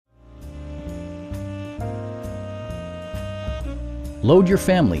Load your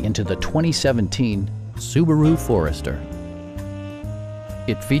family into the 2017 Subaru Forester.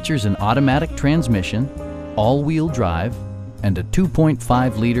 It features an automatic transmission, all-wheel drive, and a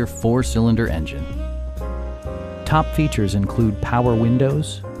 2.5-liter four-cylinder engine. Top features include power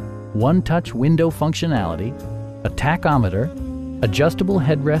windows, one-touch window functionality, a tachometer, adjustable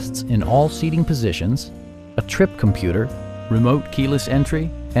headrests in all seating positions, a trip computer, remote keyless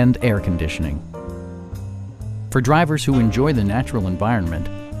entry, and air conditioning. For drivers who enjoy the natural environment,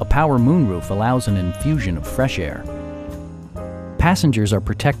 a power moonroof allows an infusion of fresh air. Passengers are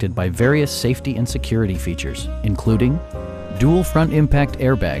protected by various safety and security features, including dual front impact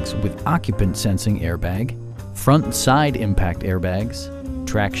airbags with occupant sensing airbag, front and side impact airbags,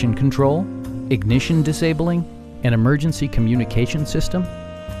 traction control, ignition disabling, an emergency communication system,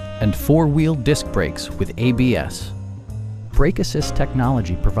 and four-wheel disc brakes with ABS. Brake assist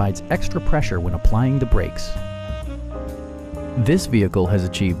technology provides extra pressure when applying the brakes. This vehicle has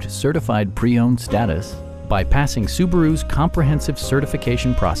achieved certified pre-owned status by passing Subaru's comprehensive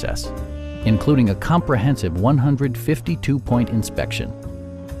certification process, including a comprehensive 152-point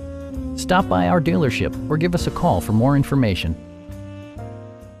inspection. Stop by our dealership or give us a call for more information.